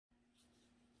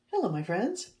Hello my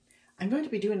friends, I'm going to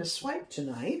be doing a swipe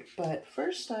tonight, but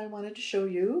first I wanted to show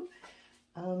you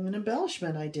an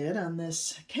embellishment I did on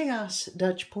this Chaos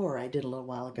Dutch pour I did a little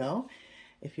while ago.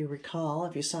 If you recall,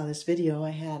 if you saw this video,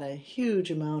 I had a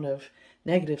huge amount of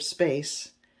negative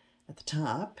space at the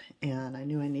top and I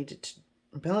knew I needed to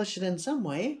embellish it in some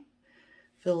way,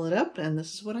 fill it up, and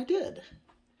this is what I did.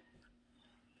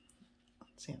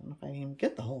 Let's see, I don't know if I can even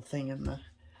get the whole thing in the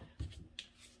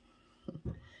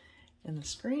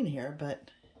screen here,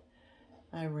 but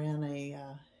I ran a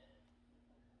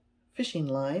fishing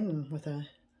line with a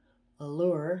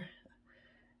lure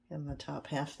in the top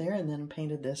half there, and then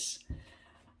painted this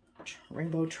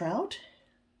rainbow trout.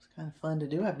 It's kind of fun to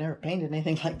do. I've never painted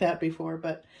anything like that before,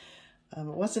 but it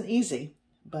wasn't easy,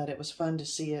 but it was fun to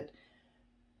see it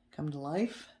come to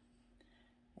life,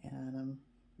 and I'm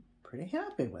pretty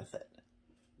happy with it.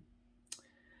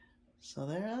 So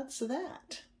that's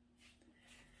that.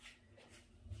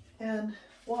 And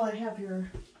while I have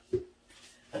your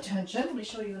attention, let me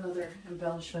show you another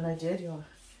embellishment I did.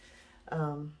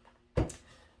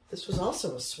 This was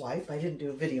also a swipe. I didn't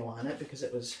do a video on it because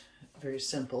it was very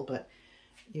simple, but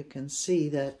you can see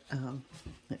that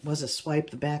it was a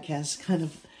swipe. The back has kind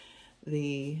of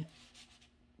the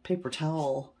paper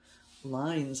towel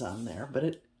lines on there, but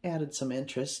it added some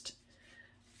interest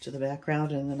to the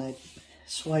background, and then I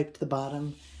swiped the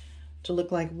bottom to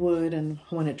look like wood, and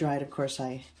when it dried, of course,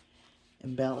 I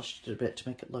embellished it a bit to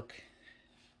make it look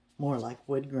more like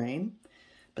wood grain.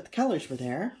 But the colors were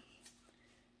there,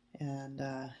 and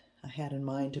I had in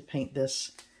mind to paint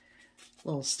this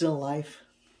little still life,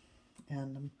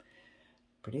 and I'm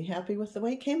pretty happy with the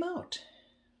way it came out.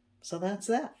 So that's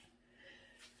that.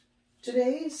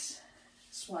 Today's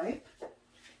swipe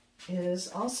is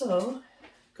also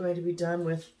going to be done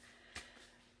with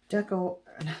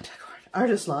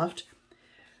Artist Loft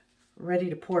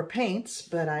ready to pour paints,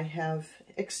 but I have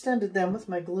extended them with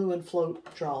my glue and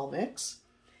Floetrol mix,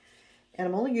 and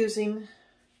I'm only using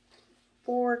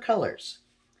 4 colors: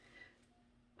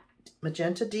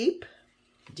 Magenta deep,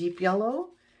 deep yellow,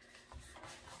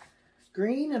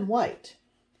 green, and white.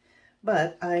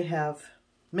 But I have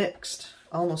mixed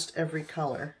almost every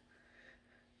color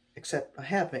except, I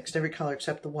have mixed every color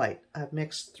except the white. I've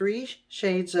mixed 3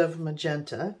 shades of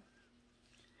magenta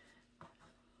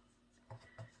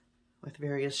with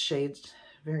various shades,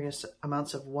 various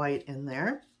amounts of white in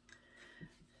there.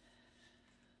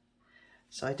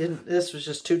 So I didn't, this was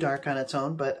just too dark on its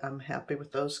own, but I'm happy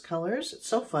with those colors. It's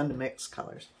so fun to mix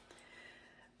colors.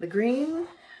 The green,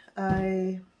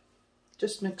 I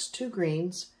just mixed 2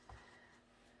 greens.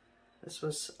 This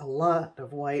was a lot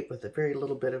of white with a very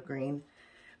little bit of green.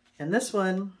 And this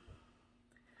one,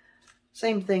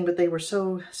 same thing, but they were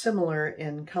so similar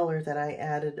in color that I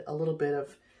added a little bit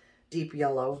of deep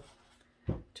yellow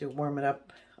to warm it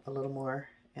up a little more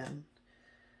and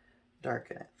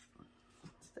darken it.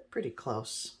 It's pretty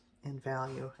close in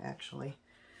value, actually.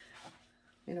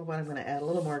 You know what, I'm going to add a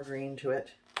little more green to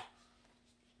it.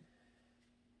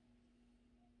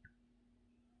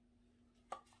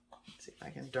 Let's see if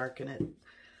I can darken it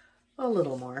a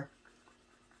little more.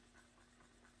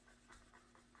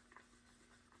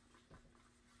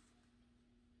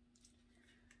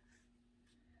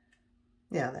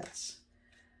 Yeah, that's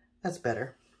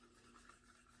better.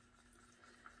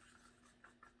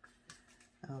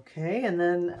 Okay, and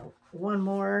then one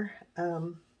more.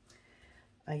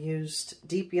 I used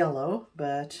deep yellow,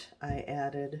 but I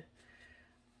added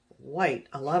white,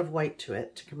 a lot of white to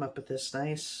it to come up with this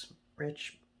nice,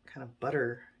 rich, kind of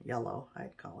butter yellow,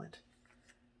 I'd call it.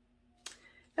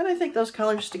 And I think those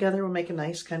colors together will make a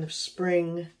nice kind of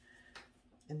spring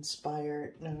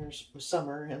inspired, or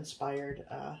summer inspired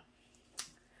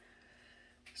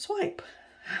swipe.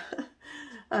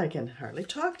 I can hardly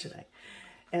talk today.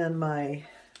 And my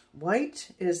white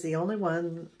is the only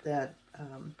one that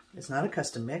is not a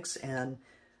custom mix, and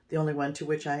the only one to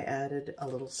which I added a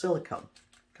little silicone,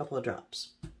 a couple of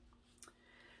drops.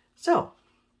 So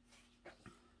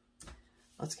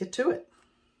let's get to it.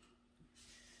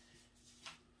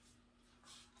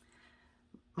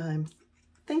 I'm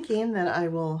thinking that I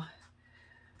will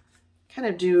kind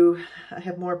of do, I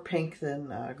have more pink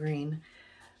than green,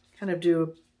 kind of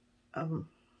do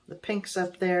the pinks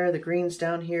up there, the greens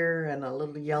down here, and a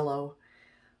little yellow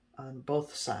on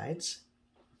both sides.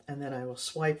 And then I will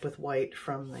swipe with white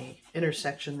from the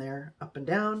intersection there, up and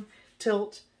down,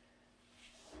 tilt,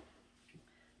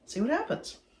 see what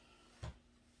happens.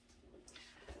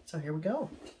 So here we go.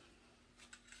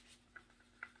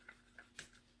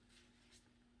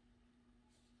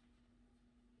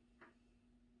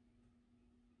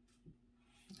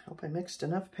 I hope I mixed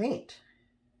enough paint.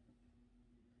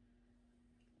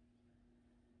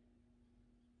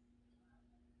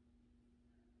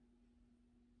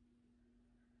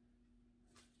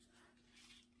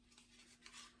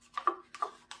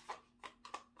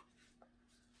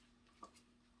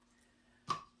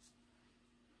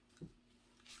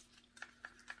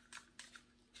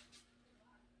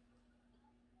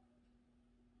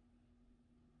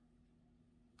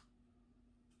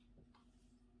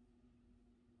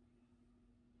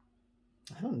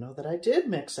 I don't know that I did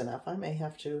mix enough. I may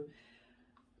have to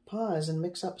pause and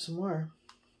mix up some more.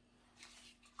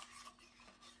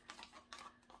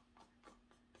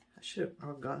 I should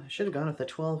have gone with a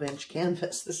 12-inch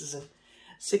canvas. This is a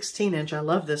 16-inch. I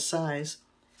love this size.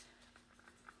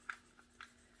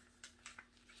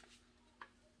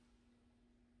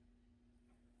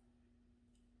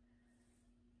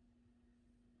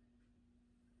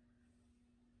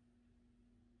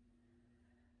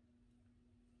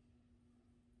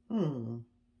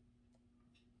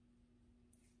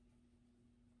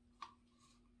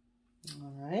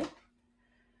 All right.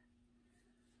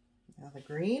 Now the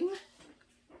green.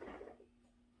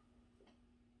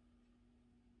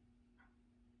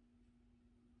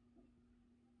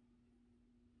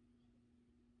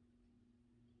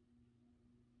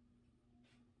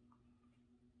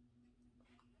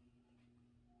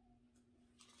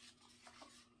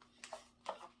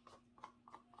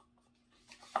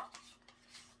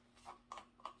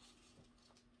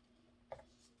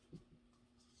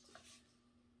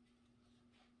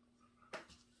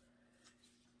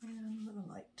 And a little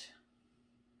light.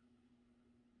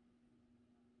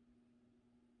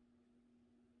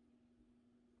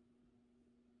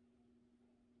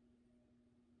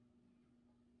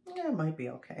 Yeah, it might be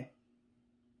okay.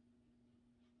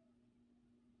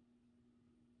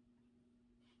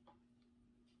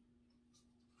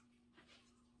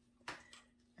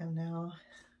 And now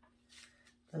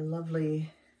the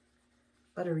lovely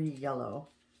buttery yellow.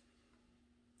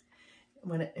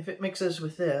 If it mixes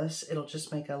with this, it'll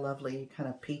just make a lovely kind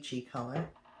of peachy color,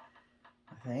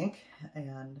 I think.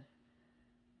 And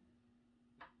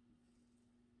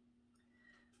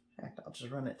in fact, I'll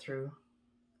just run it through.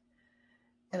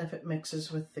 And if it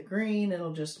mixes with the green,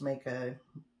 it'll just make a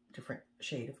different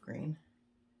shade of green.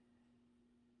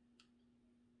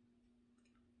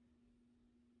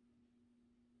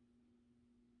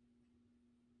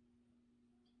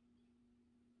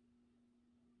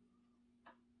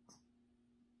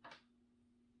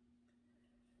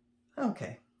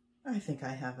 Okay, I think I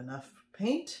have enough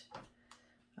paint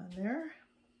on there.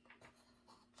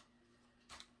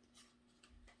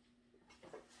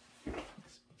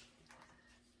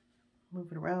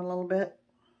 Move it around a little bit.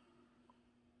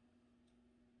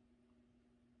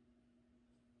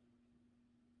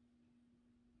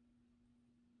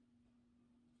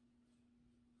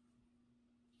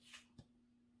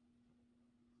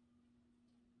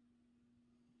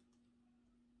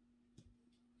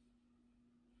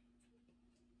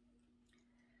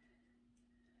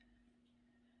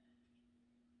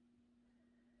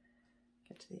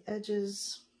 Get to the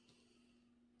edges.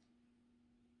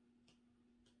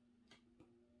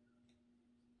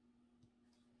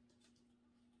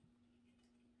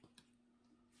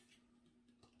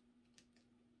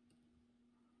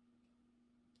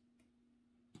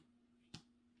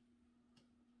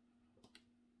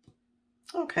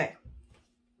 Okay.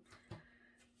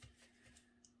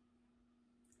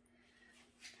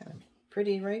 Kind of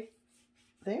pretty right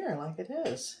there, like it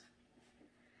is.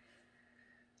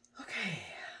 Okay.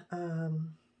 I'll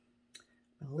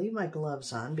leave my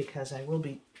gloves on because I will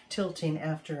be tilting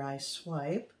after I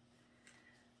swipe.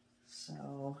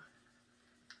 So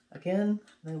again,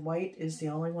 the white is the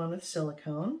only one with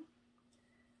silicone.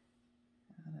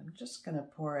 And I'm just going to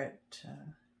pour it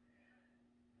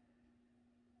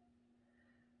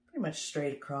pretty much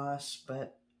straight across,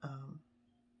 but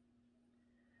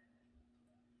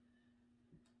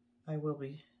I will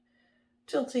be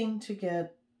tilting to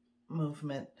get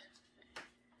movement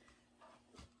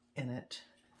in it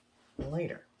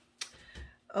later.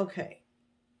 Okay,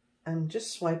 I'm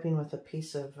just swiping with a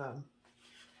piece of, I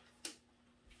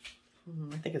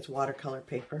think it's watercolor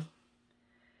paper.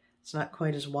 It's not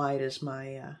quite as wide as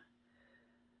my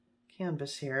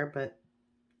canvas here, but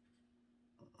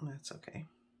that's okay.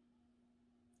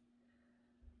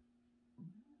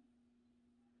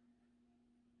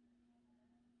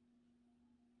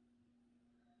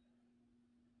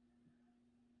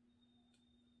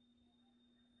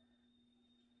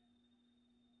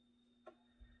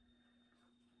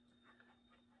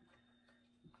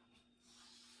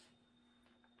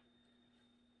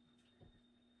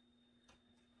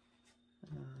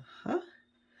 I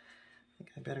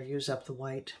think I better use up the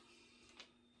white.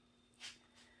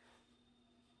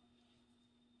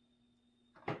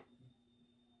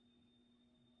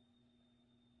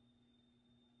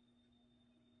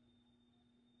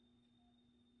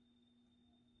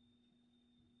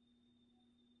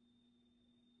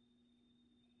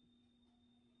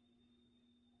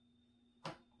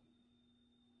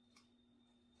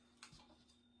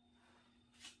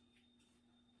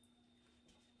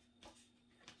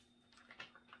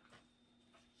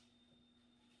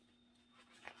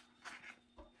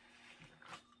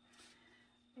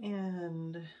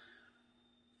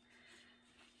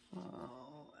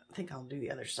 I think I'll do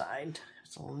the other side.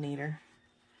 It's a little neater.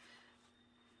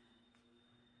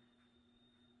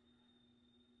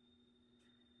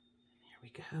 Here we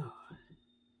go.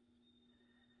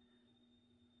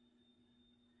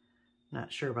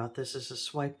 Not sure about this as a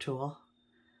swipe tool.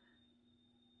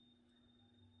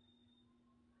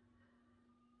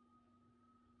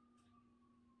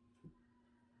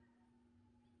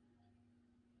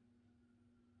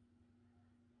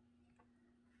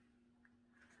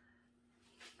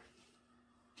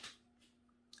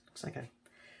 Looks like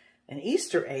an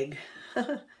Easter egg.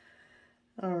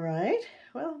 All right,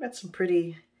 well, I've got some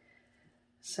pretty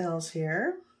cells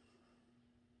here.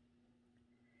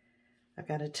 I've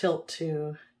got a tilt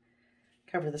to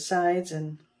cover the sides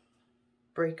and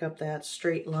break up that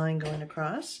straight line going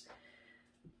across.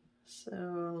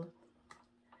 So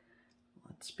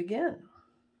let's begin.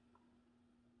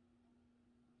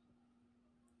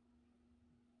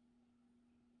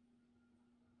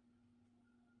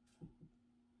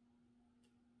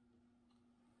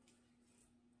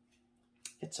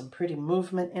 Get some pretty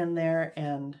movement in there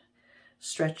and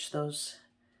stretch those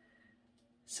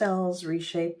cells,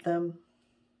 reshape them.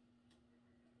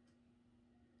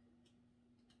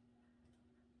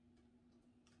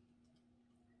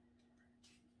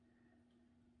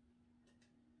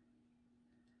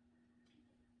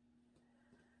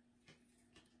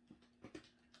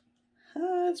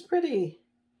 It's pretty.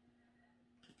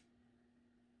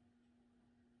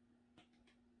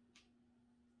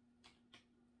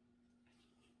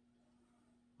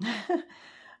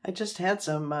 I just had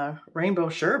some rainbow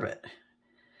sherbet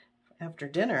after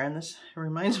dinner, and this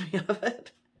reminds me of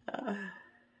it.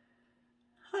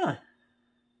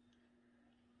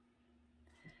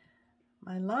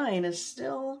 My line is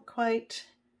still quite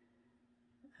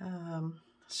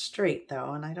straight,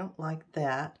 though, and I don't like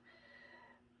that.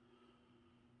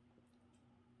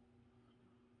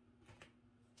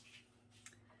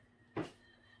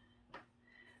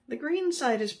 The green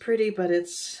side is pretty, but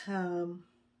it's, I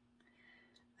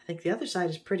think the other side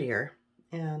is prettier,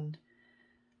 and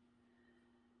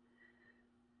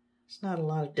there's not a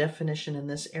lot of definition in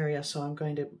this area, so I'm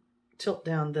going to tilt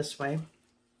down this way.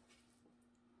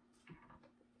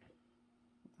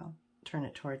 I'll turn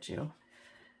it towards you.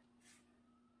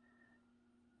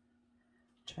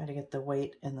 Try to get the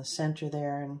weight in the center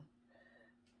there and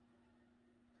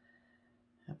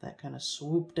have that kind of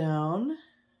swoop down.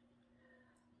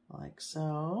 Like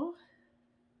so.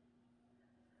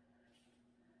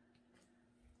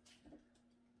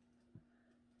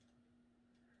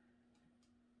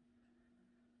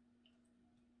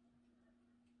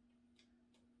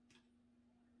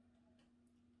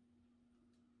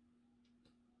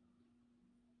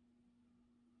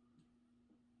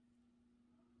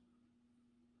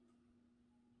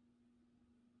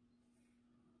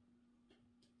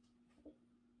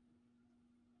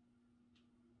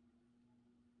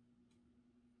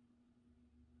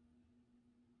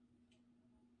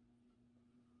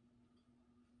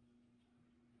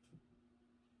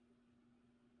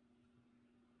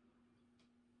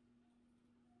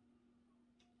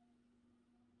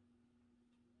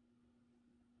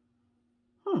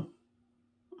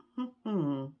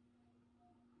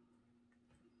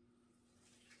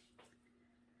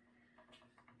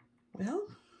 Well,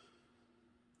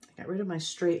 I got rid of my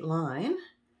straight line.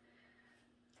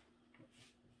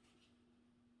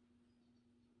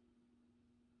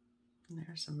 And there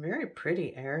are some very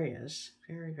pretty areas.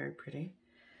 Very, very pretty.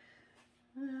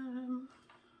 I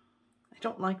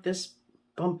don't like this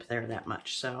bump there that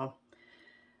much, so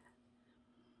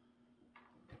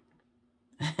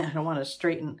I don't want to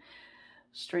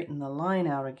straighten the line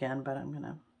out again, but I'm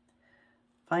gonna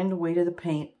find a way to the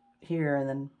paint here and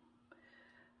then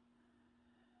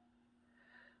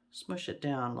smush it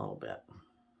down a little bit.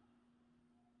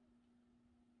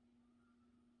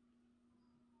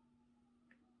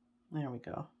 There we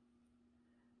go.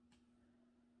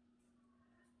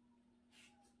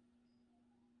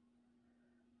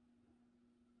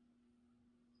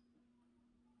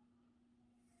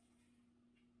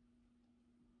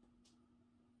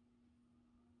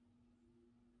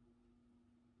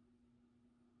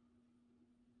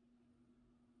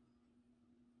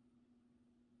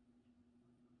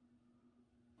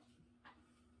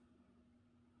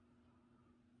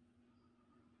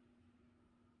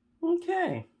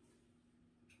 Okay.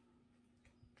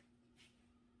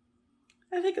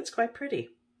 I think it's quite pretty.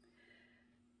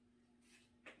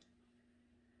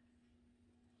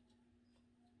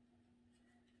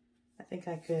 I think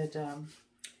I could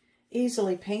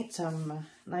easily paint some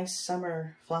nice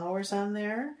summer flowers on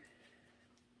there.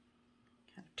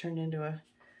 Kind of turned into a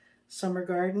summer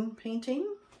garden painting.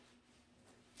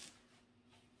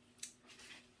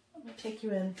 Let me take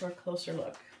you in for a closer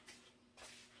look.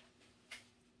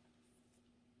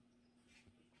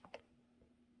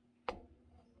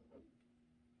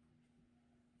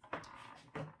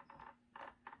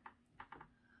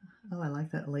 Oh, I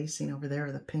like that lacing over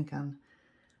there, the pink on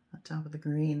top of the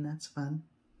green. That's fun.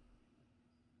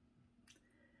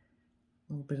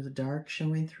 A little bit of the dark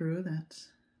showing through. That's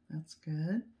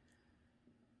good.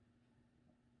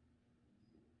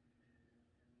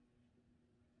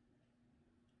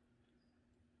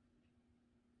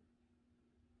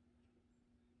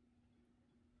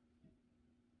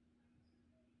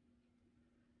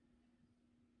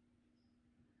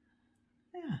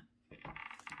 Yeah.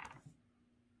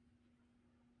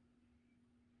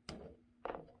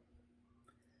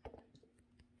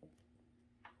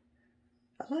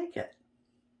 I like it.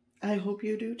 I hope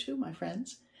you do too, my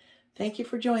friends. Thank you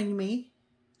for joining me.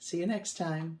 See you next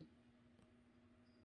time.